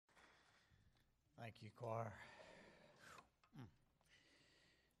Thank you, choir.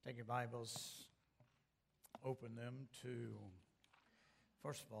 Take your Bibles, open them to,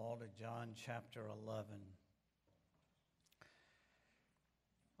 first of all, to John chapter 11.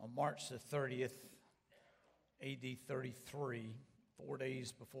 On March the 30th, AD 33, 4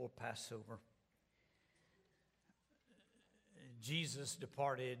 days before Passover, Jesus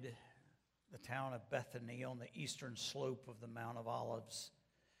departed the town of Bethany on the eastern slope of the Mount of Olives,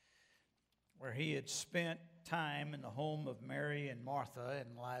 where he had spent time in the home of Mary and Martha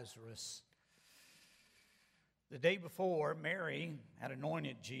and Lazarus. The day before, Mary had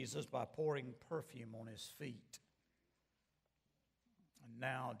anointed Jesus by pouring perfume on his feet. And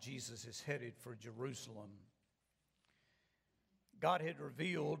now Jesus is headed for Jerusalem. God had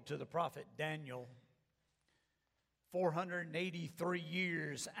revealed to the prophet Daniel 483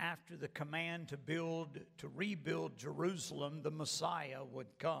 years after the command to rebuild Jerusalem, the Messiah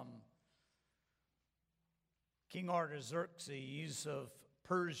would come. King Artaxerxes of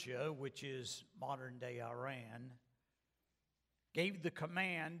Persia, which is modern-day Iran, gave the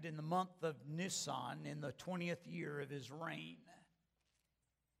command in the month of Nisan in the 20th year of his reign.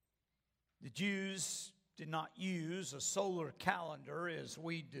 The Jews did not use a solar calendar as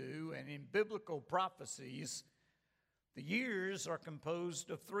we do, and in biblical prophecies, the years are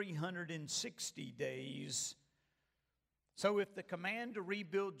composed of 360 days. So if the command to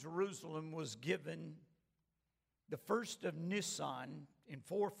rebuild Jerusalem was given the first of Nisan in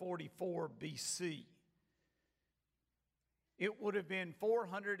 444 BC, it would have been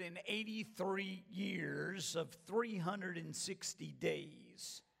 483 years of 360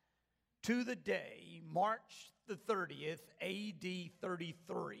 days to the day, March the 30th, AD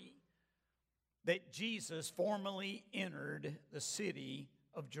 33, that Jesus formally entered the city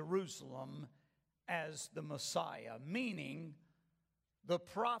of Jerusalem as the Messiah, meaning the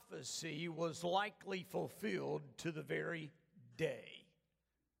prophecy was likely fulfilled to the very day.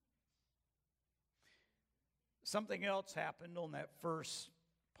 Something else happened on that first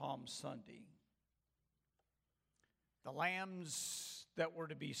Palm Sunday. The lambs that were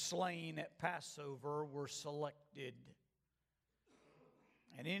to be slain at Passover were selected.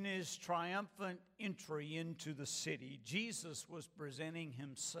 And in his triumphant entry into the city, Jesus was presenting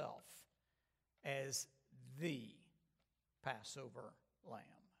himself as the Passover lamb.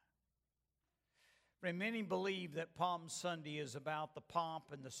 And many believe that Palm Sunday is about the pomp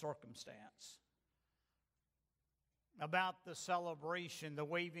and the circumstance, about the celebration, the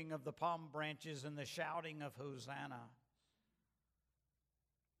waving of the palm branches and the shouting of Hosanna.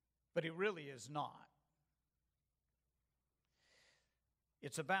 But it really is not.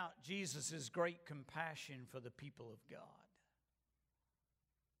 It's about Jesus' great compassion for the people of God.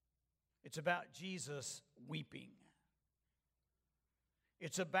 It's about Jesus weeping.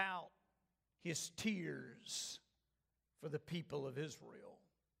 It's about his tears for the people of Israel.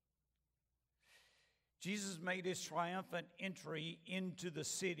 Jesus made his triumphant entry into the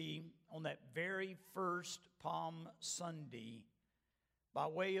city on that very first Palm Sunday by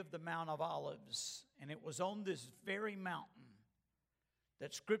way of the Mount of Olives. And it was on this very mountain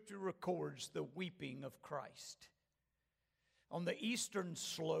that Scripture records the weeping of Christ. On the eastern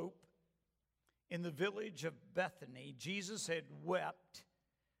slope in the village of Bethany, Jesus had wept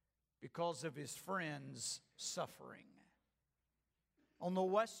because of his friends' suffering. On the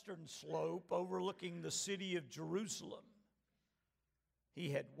western slope, overlooking the city of Jerusalem, he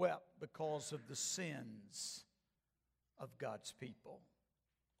had wept because of the sins of God's people.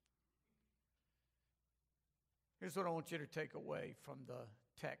 Here's what I want you to take away from the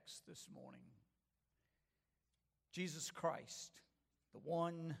text this morning. Jesus Christ, the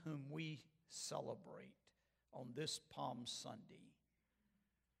one whom we celebrate on this Palm Sunday,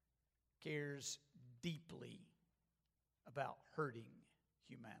 cares deeply about hurting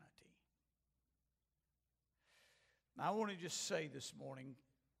humanity. Now, I want to just say this morning,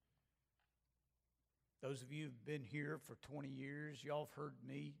 those of you who've been here for 20 years, y'all have heard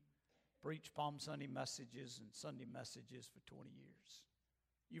me preach Palm Sunday messages and Sunday messages for 20 years.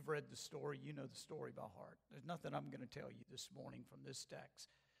 You've read the story. You know the story by heart. There's nothing I'm going to tell you this morning from this text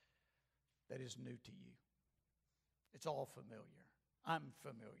that is new to you. It's all familiar. I'm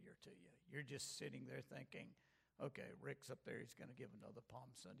familiar to you. You're just sitting there thinking, okay, Rick's up there. He's going to give another Palm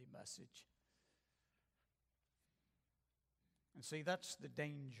Sunday message. And see, that's the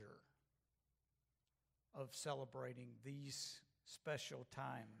danger of celebrating these special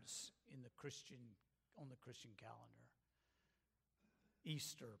times on the Christian calendar.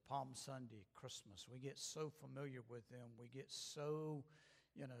 Easter, Palm Sunday, Christmas. We get so familiar with them. We get so,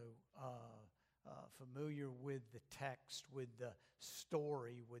 familiar with the text, with the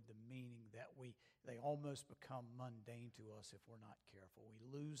story, with the meaning, that they almost become mundane to us if we're not careful.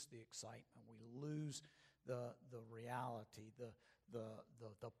 We lose the excitement. We lose the reality,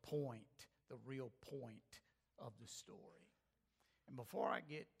 the point, the real point of the story. And before I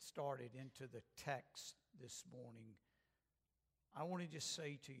get started into the text this morning, I want to just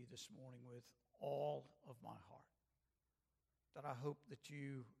say to you this morning with all of my heart that I hope that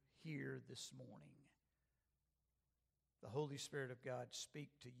you hear this morning the Holy Spirit of God speak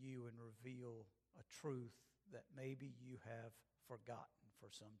to you and reveal a truth that maybe you have forgotten for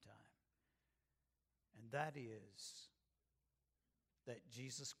some time. And that is that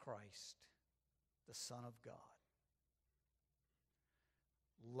Jesus Christ, the Son of God,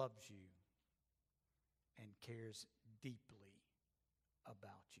 loves you and cares deeply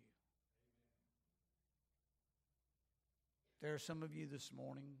about you. There are some of you this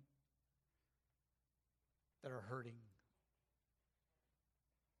morning that are hurting.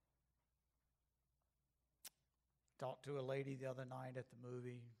 Talked to a lady the other night at the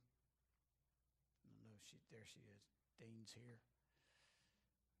movie. No, there she is. Dean's here.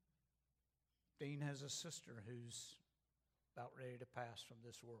 Dean has a sister who's about ready to pass from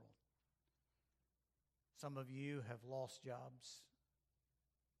this world. Some of you have lost jobs.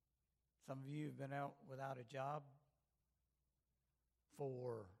 Some of you have been out without a job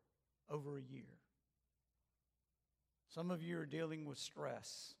for over a year. Some of you are dealing with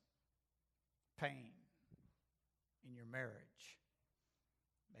stress, pain in your marriage,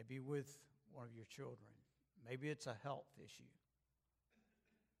 maybe with one of your children. Maybe it's a health issue.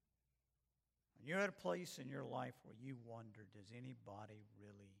 And you're at a place in your life where you wonder, does anybody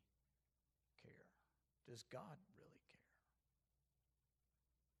really care? Does God really care?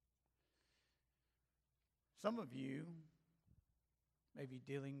 Some of you may be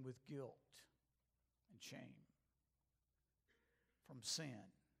dealing with guilt and shame from sin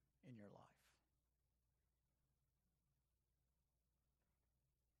in your life.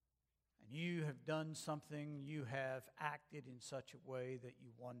 And you have done something, you have acted in such a way that you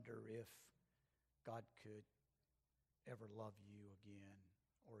wonder if God could ever love you again,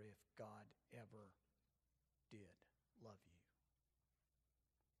 or if God ever did love you.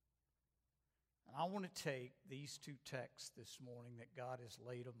 And I want to take these two texts this morning that God has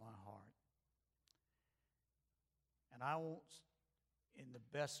laid on my heart, and I want, in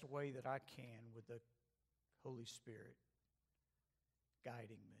the best way that I can, with the Holy Spirit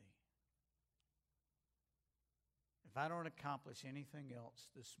guiding me. If I don't accomplish anything else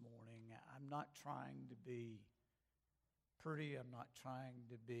this morning, I'm not trying to be pretty. I'm not trying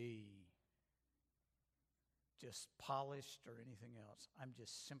to be just polished or anything else. I'm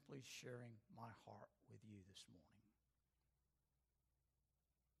just simply sharing my heart with you this morning.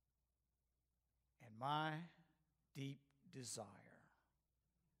 And my deep desire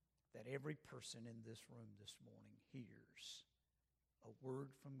that every person in this room this morning hears a word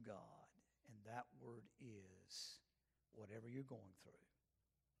from God, and that word is whatever you're going through,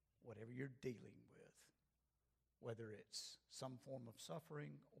 whatever you're dealing with, whether it's some form of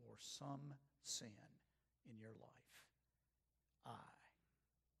suffering or some sin in your life, I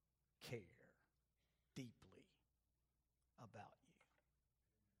care deeply about you.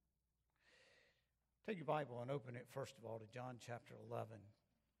 Take your Bible and open it, first of all, to John chapter 11.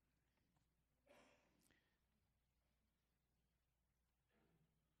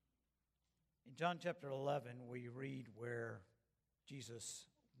 In John chapter 11, we read where Jesus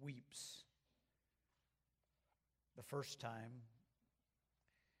weeps the first time.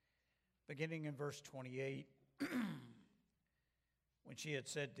 Beginning in verse 28, when she had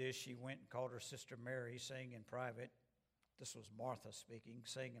said this, she went and called her sister Mary, saying in private, this was Martha speaking,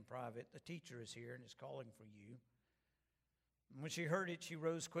 saying in private, the teacher is here and is calling for you. And when she heard it, she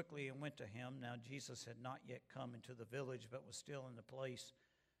rose quickly and went to him. Now Jesus had not yet come into the village, but was still in the place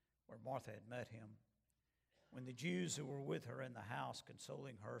where Martha had met him. When the Jews who were with her in the house,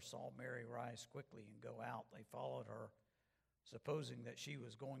 consoling her, saw Mary rise quickly and go out, they followed her, supposing that she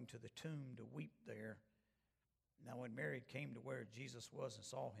was going to the tomb to weep there. Now when Mary came to where Jesus was and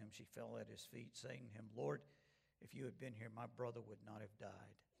saw him, she fell at his feet, saying to him, Lord, if you had been here, my brother would not have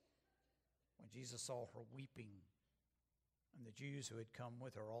died. When Jesus saw her weeping, and the Jews who had come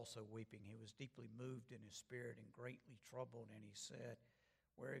with her also weeping, he was deeply moved in his spirit and greatly troubled, and he said,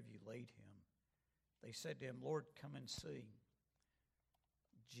 where have you laid him? They said to him, Lord, come and see.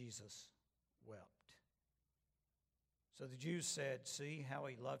 Jesus wept. So the Jews said, see how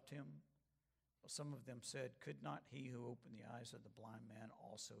he loved him? Well, some of them said, could not he who opened the eyes of the blind man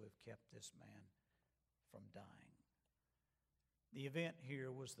also have kept this man from dying? The event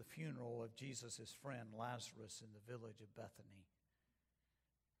here was the funeral of Jesus' friend Lazarus in the village of Bethany.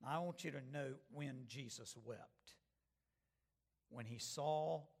 Now, I want you to note when Jesus wept. When he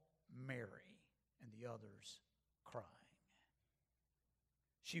saw Mary and the others crying.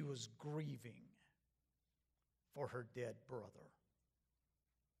 She was grieving for her dead brother.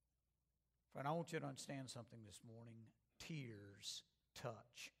 Friend, I want you to understand something this morning. Tears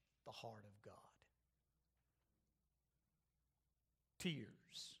touch the heart of God.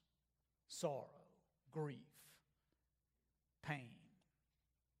 Tears, sorrow, grief, pain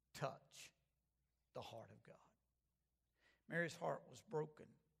touch the heart of God. Mary's heart was broken.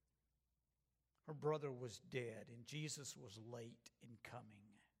 Her brother was dead, and Jesus was late in coming.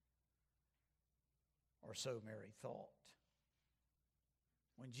 Or so Mary thought.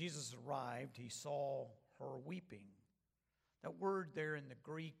 When Jesus arrived, he saw her weeping. That word there in the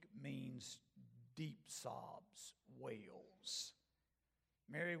Greek means deep sobs, wails.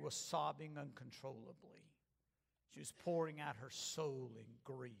 Mary was sobbing uncontrollably. She was pouring out her soul in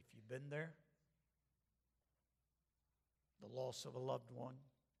grief. You been there? The loss of a loved one.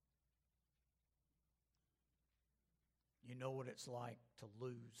 You know what it's like to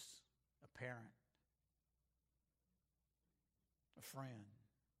lose a parent, a friend,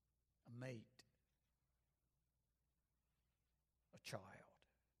 a mate, a child.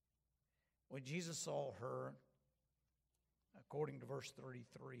 When Jesus saw her, according to verse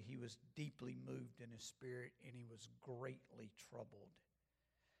 33, he was deeply moved in his spirit and he was greatly troubled.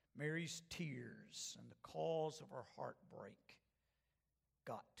 Mary's tears and the cause of her heartbreak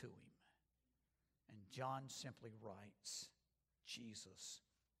got to him. And John simply writes, Jesus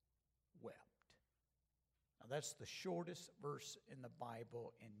wept. Now that's the shortest verse in the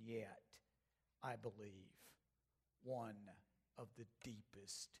Bible, and yet, I believe, one of the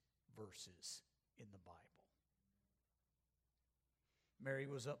deepest verses in the Bible. Mary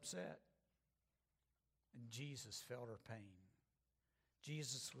was upset, and Jesus felt her pain.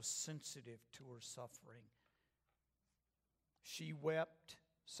 Jesus was sensitive to her suffering. She wept,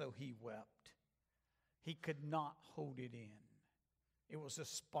 so he wept. He could not hold it in. It was a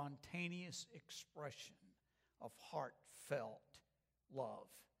spontaneous expression of heartfelt love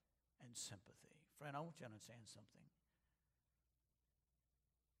and sympathy. Friend, I want you to understand something.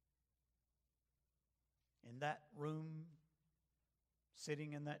 In that room,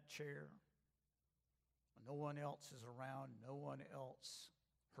 sitting in that chair, when no one else is around, no one else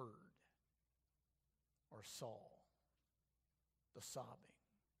heard or saw the sobbing,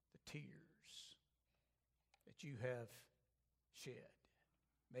 the tears that you have shed,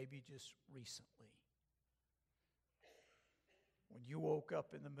 maybe just recently. When you woke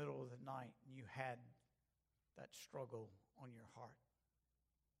up in the middle of the night and you had that struggle on your heart,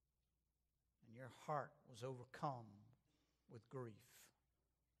 and your heart was overcome with grief.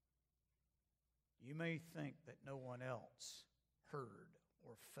 You may think that no one else heard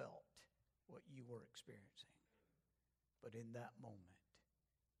or felt what you were experiencing. But in that moment,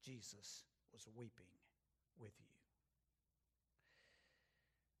 Jesus was weeping with you.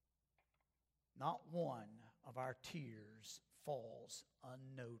 Not one of our tears falls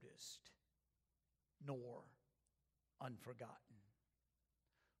unnoticed nor unforgotten.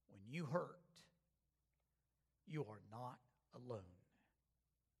 When you hurt, you are not alone.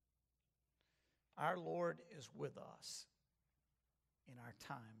 Our Lord is with us in our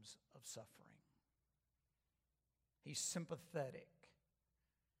times of suffering. He's sympathetic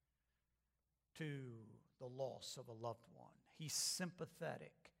to the loss of a loved one. He's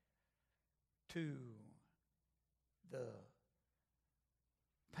sympathetic to the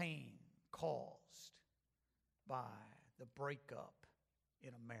pain caused by the breakup in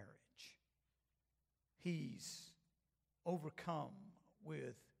a marriage. He's overcome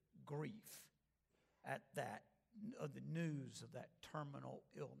with grief at that of the news of that terminal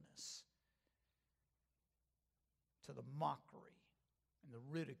illness, to the mockery and the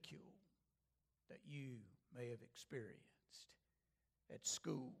ridicule that you may have experienced at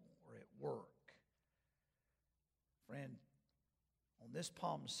school or at work. Friend, on this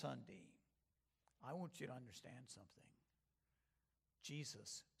Palm Sunday, I want you to understand something.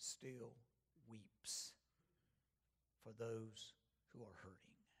 Jesus still weeps for those who are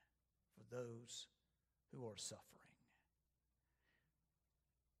hurting, for those who are suffering.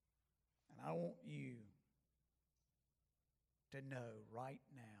 And I want you to know right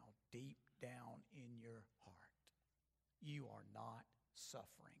now, deep down in your heart, you are not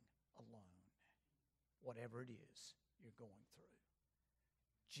suffering alone, whatever it is you're going through.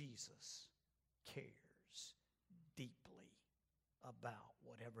 Jesus cares deeply about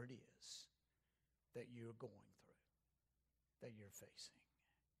whatever it is that you're going through. that you're facing.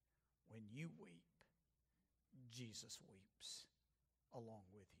 When you weep, Jesus weeps along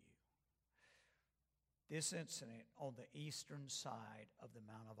with you. This incident on the eastern side of the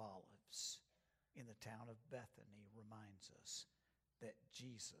Mount of Olives in the town of Bethany reminds us that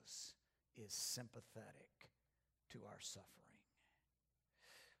Jesus is sympathetic to our suffering.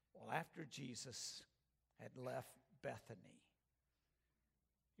 Well, after Jesus had left Bethany,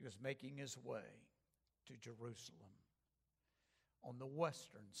 he was making his way to Jerusalem on the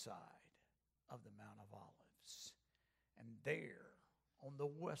western side of the Mount of Olives. And there, on the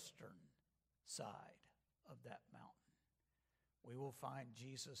western side of that mountain, we will find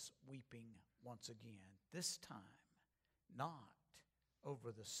Jesus weeping once again, this time not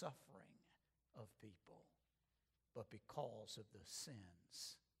over the suffering of people, but because of the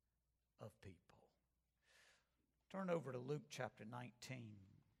sins of people. Turn over to Luke chapter 19.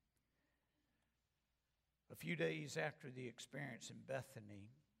 A few days after the experience in Bethany,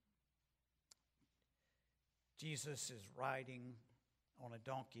 Jesus is riding on a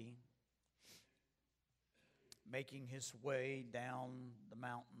donkey, making his way down the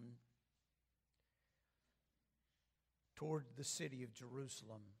mountain toward the city of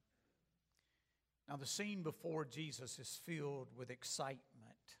Jerusalem. Now, the scene before Jesus is filled with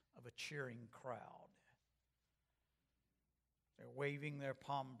excitement of a cheering crowd. They're waving their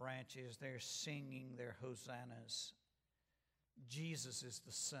palm branches. They're singing their hosannas. Jesus is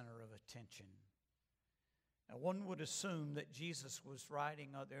the center of attention. Now, one would assume that Jesus was riding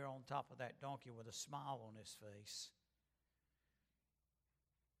out there on top of that donkey with a smile on his face.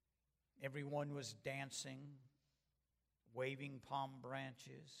 Everyone was dancing, waving palm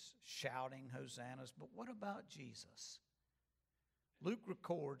branches, shouting hosannas. But what about Jesus? Luke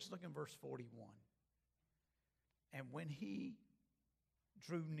records, look in verse 41. And when he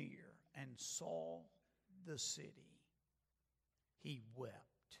drew near and saw the city, he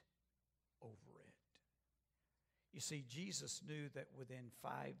wept over it. You see, Jesus knew that within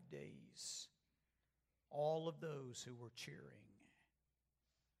 5 days, all of those who were cheering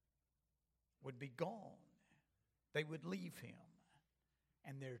would be gone. They would leave him,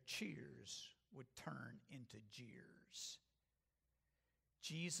 and their cheers would turn into jeers.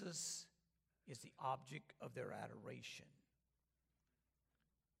 Jesus is the object of their adoration,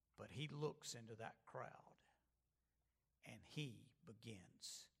 but he looks into that crowd, and he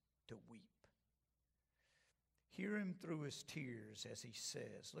begins to weep. Hear him through his tears as he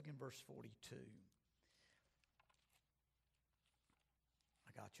says, look in verse 42.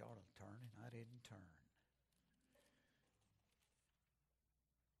 I got y'all to turn, and I didn't turn.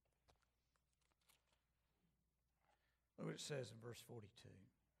 Look what it says in verse 42.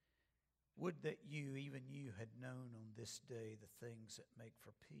 Would that you, even you, had known on this day the things that make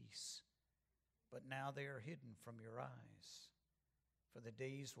for peace, but now they are hidden from your eyes. For the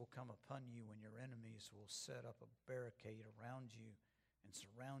days will come upon you when your enemies will set up a barricade around you and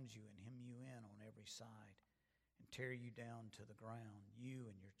surround you and hem you in on every side and tear you down to the ground,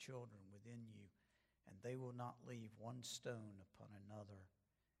 you and your children within you, and they will not leave one stone upon another,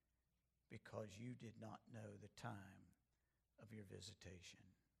 because you did not know the time of your visitation.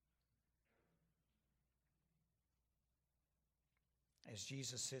 As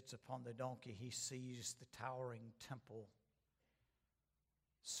Jesus sits upon the donkey, he sees the towering temple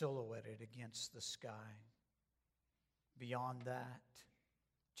silhouetted against the sky. Beyond that,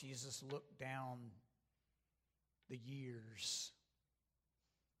 Jesus looked down the years,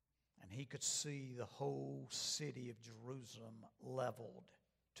 and he could see the whole city of Jerusalem leveled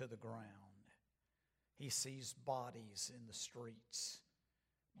to the ground. He sees bodies in the streets,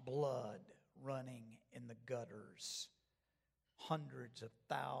 blood running in the gutters, hundreds of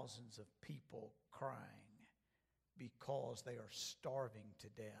thousands of people crying because they are starving to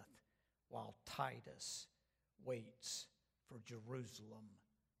death while Titus waits for Jerusalem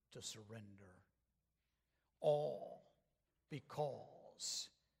to surrender. All because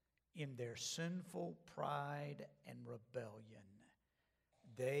in their sinful pride and rebellion,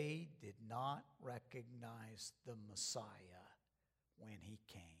 they did not recognize the Messiah when he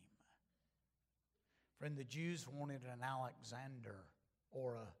came. Friend, the Jews wanted an Alexander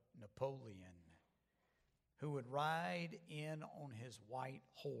or a Napoleon who would ride in on his white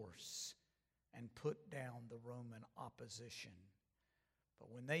horse and put down the Roman opposition.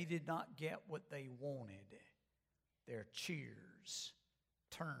 But when they did not get what they wanted, their cheers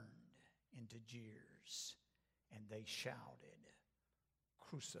turned into jeers, and they shouted,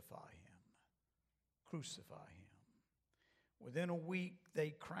 "Crucify him, crucify him." Within a week,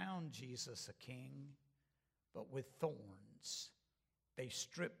 they crowned Jesus a king, but with thorns. They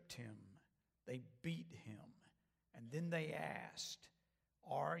stripped him, they beat him, And then they asked,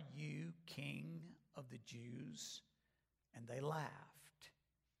 "Are you king of the Jews?" And they laughed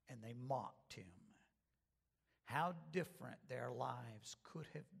and they mocked him. How different their lives could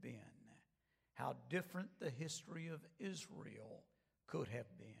have been. How different the history of Israel could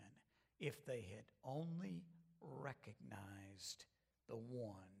have been if they had only recognized the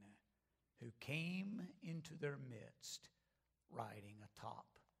one who came into their midst riding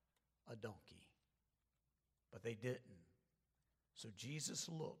atop a donkey. But they didn't. So Jesus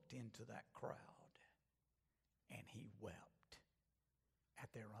looked into that crowd and he wept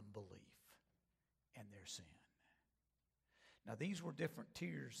at their unbelief and their sin. Now, these were different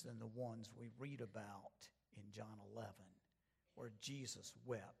tears than the ones we read about in John 11, where Jesus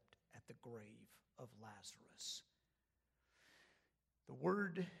wept at the grave of Lazarus. The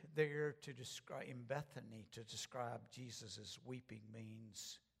word there to describe in Bethany to describe Jesus' weeping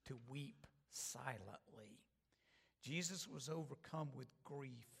means to weep silently. Jesus was overcome with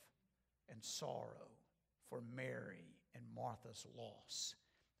grief and sorrow for Mary and Martha's loss,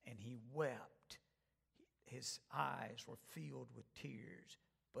 and he wept. His eyes were filled with tears,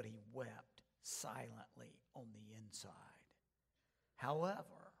 but he wept silently on the inside.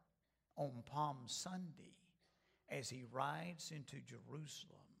 However, on Palm Sunday, as he rides into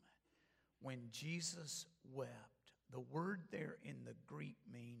Jerusalem, when Jesus wept, the word there in the Greek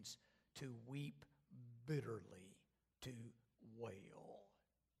means to weep bitterly, to wail.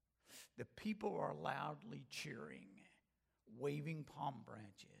 The people are loudly cheering, waving palm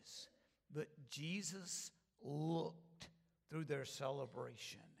branches, but Jesus looked through their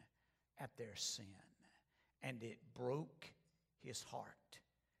celebration at their sin, and it broke his heart.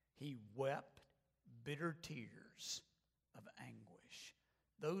 He wept bitter tears of anguish.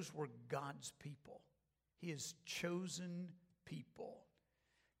 Those were God's people, his chosen people.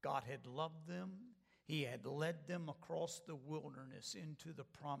 God had loved them. He had led them across the wilderness into the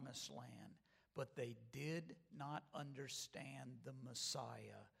promised land, but they did not understand the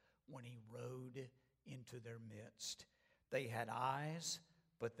Messiah when he rode into their midst. They had eyes,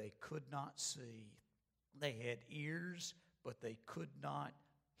 but they could not see. They had ears, but they could not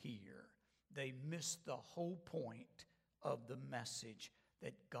hear. They missed the whole point of the message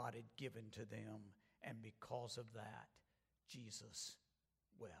that God had given to them, and because of that, Jesus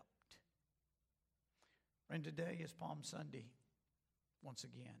wept. And today is Palm Sunday once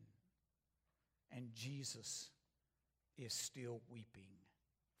again, and Jesus is still weeping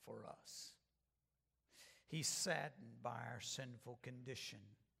for us. He's saddened by our sinful condition.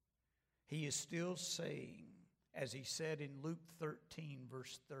 He is still saying, as he said in Luke 13,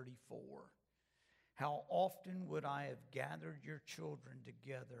 verse 34, "How often would I have gathered your children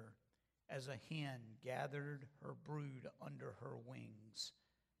together as a hen gathered her brood under her wings,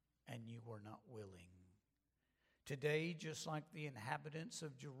 and you were not willing." Today, just like the inhabitants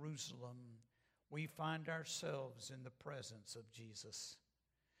of Jerusalem, we find ourselves in the presence of Jesus.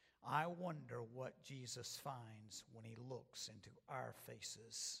 I wonder what Jesus finds when he looks into our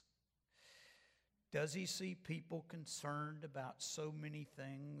faces. Does he see people concerned about so many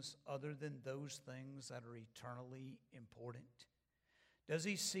things other than those things that are eternally important? Does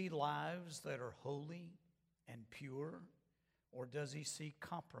he see lives that are holy and pure? Or does he see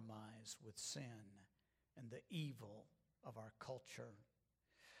compromise with sin and the evil of our culture?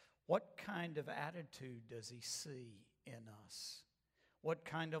 What kind of attitude does he see in us? What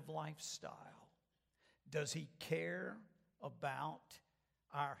kind of lifestyle? Does he care about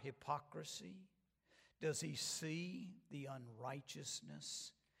our hypocrisy? Does he see the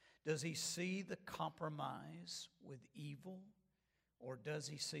unrighteousness? Does he see the compromise with evil? Or does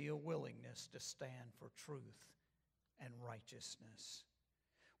he see a willingness to stand for truth and righteousness?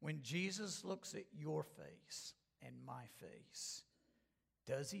 When Jesus looks at your face and my face,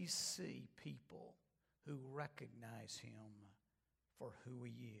 does he see people who recognize him for who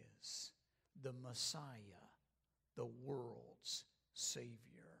he is, the Messiah, the world's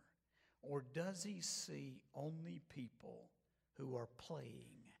Savior? Or does he see only people who are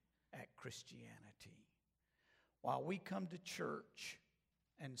playing at Christianity? While we come to church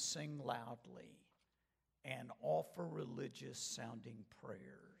and sing loudly and offer religious-sounding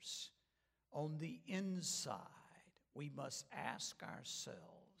prayers, on the inside we must ask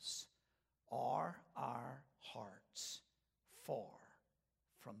ourselves, are our hearts far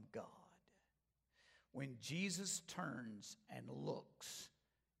from God? When Jesus turns and looks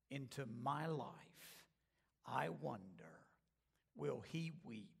into my life, I wonder, will he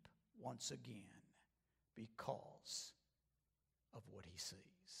weep once again because of what he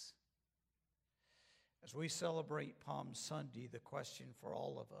sees? As we celebrate Palm Sunday, the question for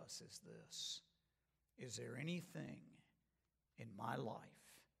all of us is this: is there anything in my life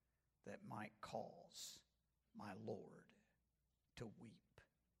that might cause my Lord to weep?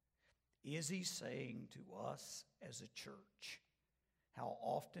 Is he saying to us as a church, how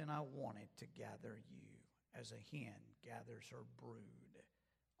often I wanted to gather you as a hen gathers her brood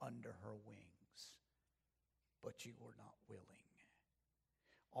under her wings, but you were not willing?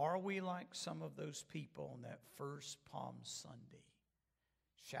 Are we like some of those people on that first Palm Sunday,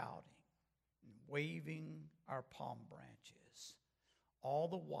 shouting and waving our palm branches, all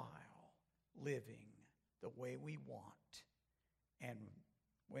the while living the way we want, and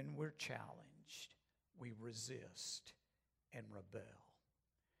when we're challenged, we resist and rebel?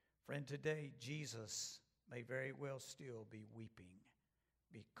 Friend, today Jesus may very well still be weeping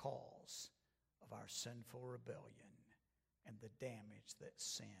because of our sinful rebellion and the damage that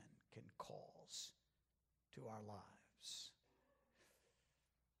sin can cause to our lives.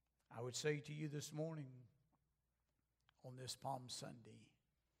 I would say to you this morning, on this Palm Sunday,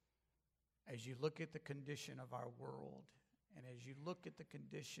 as you look at the condition of our world and as you look at the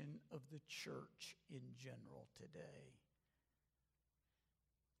condition of the church in general today,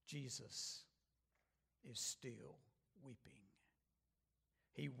 Jesus is still weeping.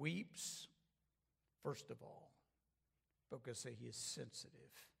 He weeps, first of all, because he is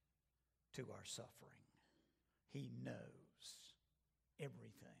sensitive to our suffering. He knows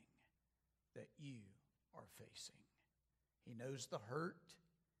everything that you are facing. He knows the hurt.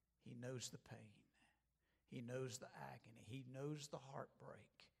 He knows the pain. He knows the agony. He knows the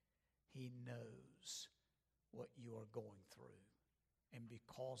heartbreak. He knows what you are going through. And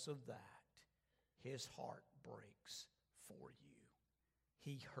because of that, his heart breaks for you.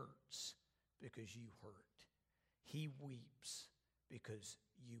 He hurts because you hurt. He weeps because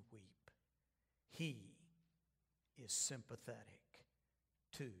you weep. He is sympathetic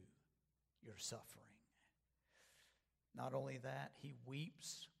to your suffering. Not only that, he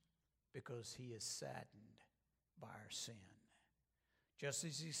weeps because he is saddened by our sin. Just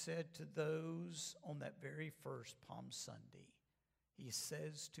as he said to those on that very first Palm Sunday, he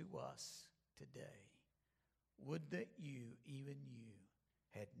says to us today, would that you, even you,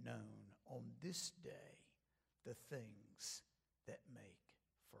 had known on this day the things that make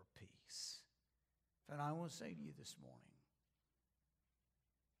for peace. And I want to say to you this morning,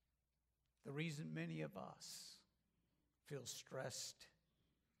 the reason many of us feel stressed,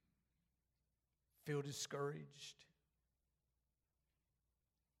 feel discouraged,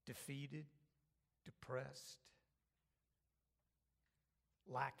 defeated, depressed,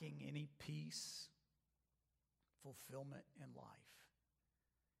 lacking any peace, fulfillment in life,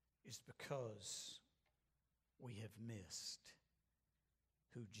 is because we have missed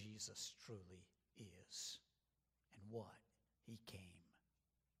who Jesus truly is and what he came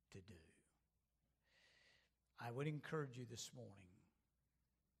to do. I would encourage you this morning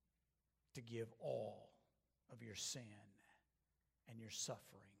to give all of your sin and your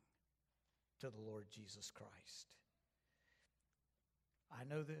suffering to the Lord Jesus Christ. I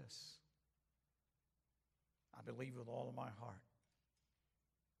know this. I believe with all of my heart,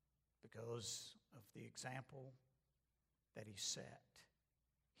 because of the example that he set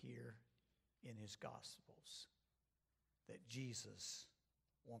here in his Gospels, that Jesus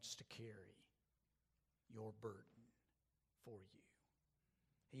wants to carry your burden for you.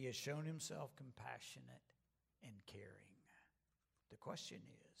 He has shown himself compassionate and caring. The question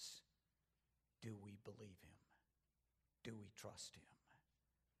is, do we believe him? Do we trust him?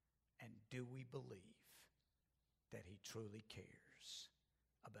 And do we believe that he truly cares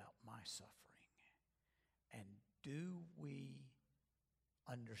about my suffering? And do we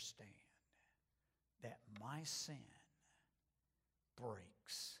understand that my sin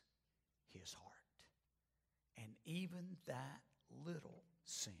breaks his heart? And even that little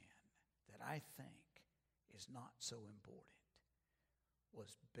sin that I think is not so important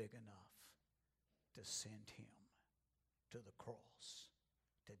was big enough to send him to the cross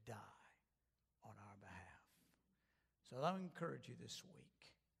to die on our behalf. So I'll encourage you this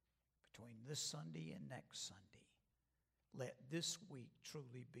week, between this Sunday and next Sunday, let this week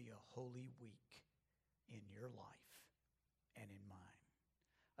truly be a holy week in your life and in mine.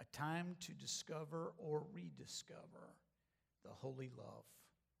 A time to discover or rediscover the holy love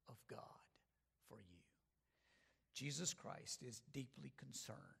of God for you. Jesus Christ is deeply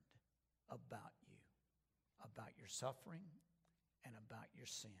concerned about you, about your suffering, and about your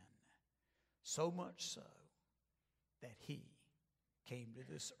sin. So much so that he came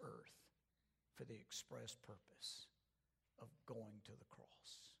to this earth for the express purpose of going to the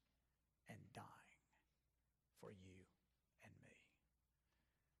cross and dying for you and me.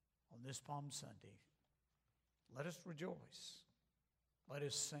 On this Palm Sunday, Let us rejoice. Let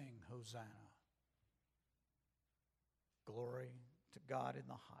us sing Hosanna. Glory to God in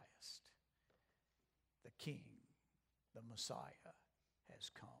the highest. The King, the Messiah, has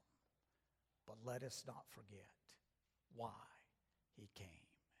come. But let us not forget why he came.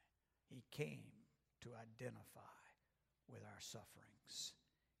 He came to identify with our sufferings.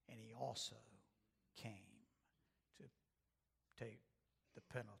 And he also came to take the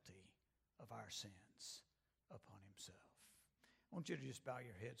penalty of our sins upon himself. I want you to just bow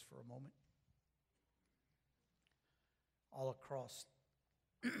your heads for a moment. All across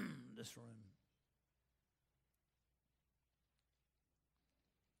this room.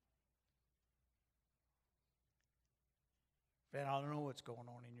 Friend, I don't know what's going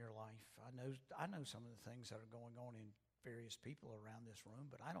on in your life. I know some of the things that are going on in various people around this room,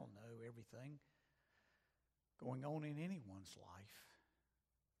 but I don't know everything going on in anyone's life.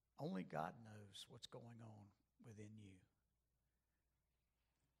 Only God knows what's going on within you.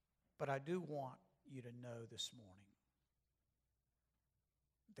 But I do want you to know this morning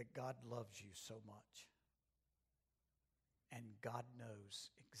that God loves you so much. And God knows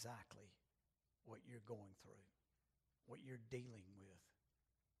exactly what you're going through, what you're dealing with.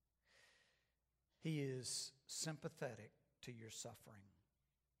 He is sympathetic to your suffering.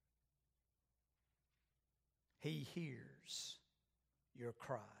 He hears your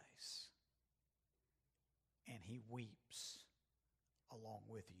cries, and he weeps along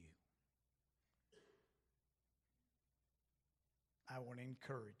with you. I want to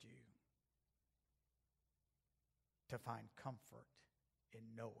encourage you to find comfort in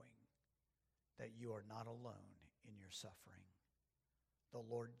knowing that you are not alone in your suffering. The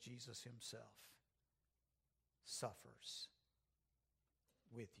Lord Jesus himself suffers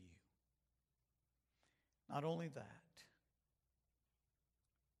with you. Not only that,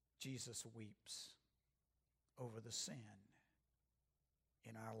 Jesus weeps over the sin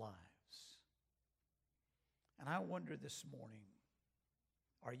in our lives. And I wonder this morning,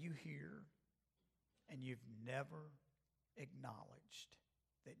 are you here and you've never acknowledged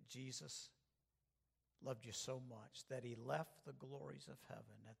that Jesus loved you so much that he left the glories of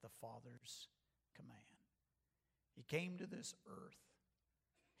heaven at the Father's command? He came to this earth.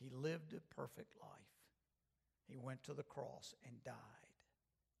 He lived a perfect life. He went to the cross and died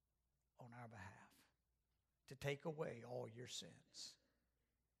on our behalf to take away all your sins.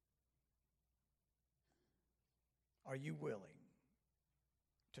 Are you willing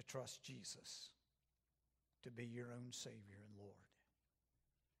to trust Jesus to be your own Savior and Lord?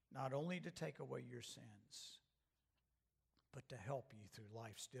 Not only to take away your sins, but to help you through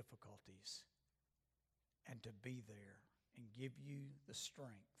life's difficulties and to be there and give you the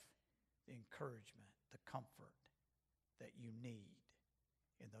strength, the encouragement, the comfort that you need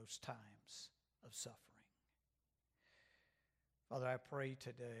in those times of suffering. Father, I pray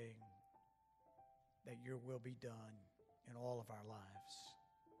today that your will be done in all of our lives.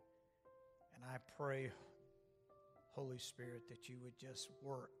 And I pray, Holy Spirit, that you would just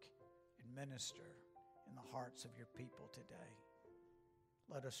work and minister in the hearts of your people today.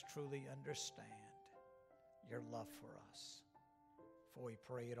 Let us truly understand your love for us. For we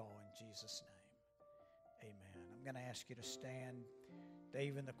pray it all in Jesus' name. Amen. I'm going to ask you to stand.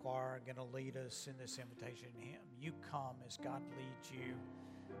 Dave and the choir are going to lead us in this invitation hymn. You come as God leads you.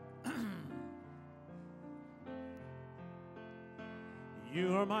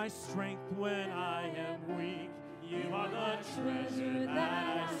 You are my strength when I am weak. You are the treasure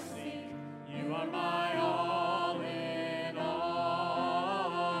that I seek. You are my